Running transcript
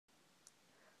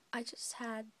I just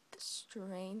had the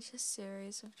strangest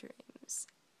series of dreams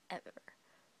ever.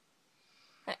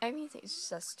 I mean, it's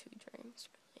just two dreams,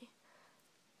 really.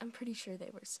 I'm pretty sure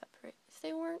they were separate. If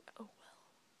they weren't, oh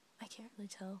well. I can't really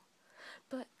tell.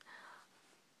 But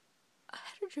I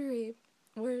had a dream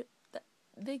where the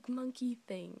big monkey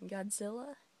thing,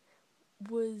 Godzilla,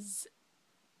 was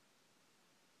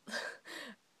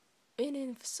in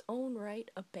its own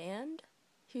right a band.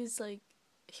 He was like,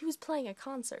 he was playing a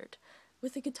concert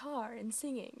with a guitar and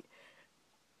singing.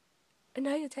 And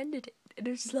I attended it. And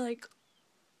it was like,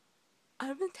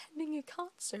 I'm attending a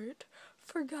concert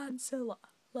for Godzilla.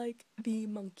 Like, the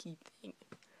monkey thing.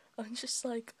 I'm just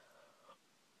like,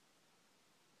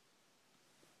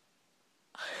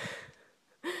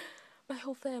 my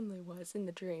whole family was in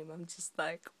the dream. I'm just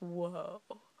like, whoa.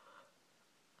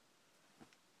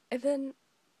 And then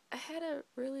I had a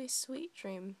really sweet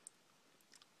dream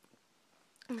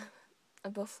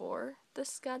before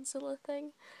this Godzilla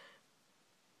thing,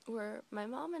 where my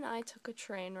mom and I took a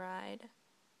train ride.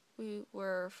 We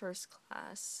were first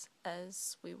class,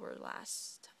 as we were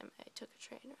last time I took a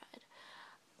train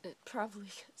ride. Probably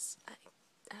because I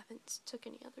haven't took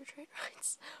any other train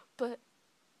rides. But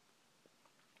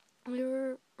we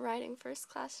were riding first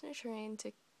class in a train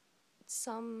to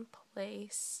some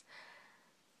place,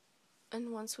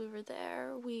 and once we were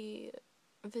there, we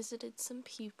visited some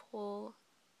people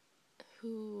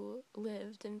who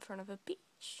lived in front of a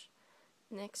beach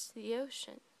next to the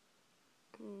ocean.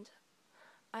 And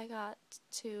I got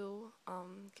to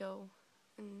go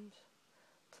and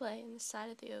play in the side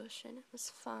of the ocean. It was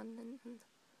fun, and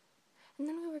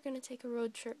then we were going to take a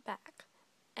road trip back.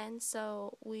 And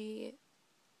so when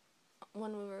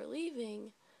we were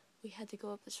leaving, we had to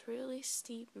go up this really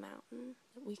steep mountain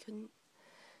that we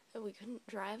couldn't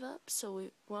drive up. So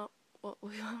what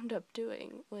we wound up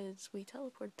doing was we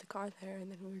teleported the car there, and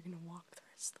then we were going to walk the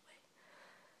rest of the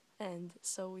way. And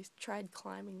so we tried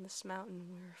climbing this mountain.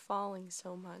 We were falling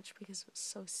so much because it was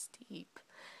so steep.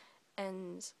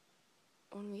 And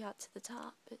when we got to the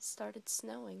top, it started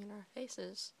snowing in our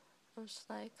faces. I was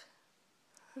like,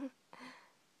 because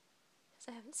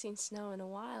I haven't seen snow in a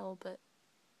while, but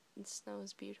the snow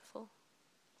is beautiful.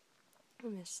 I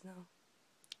miss snow.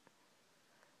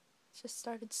 It just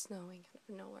started snowing out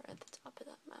of nowhere at the top of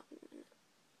that mountain.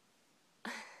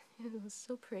 It was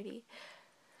so pretty.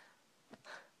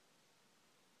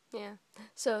 Yeah.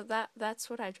 So that's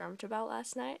what I dreamt about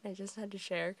last night. I just had to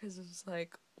share because it was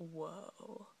like,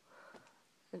 whoa.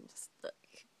 And just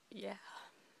like, yeah.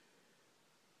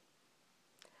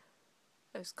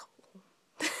 It was cool.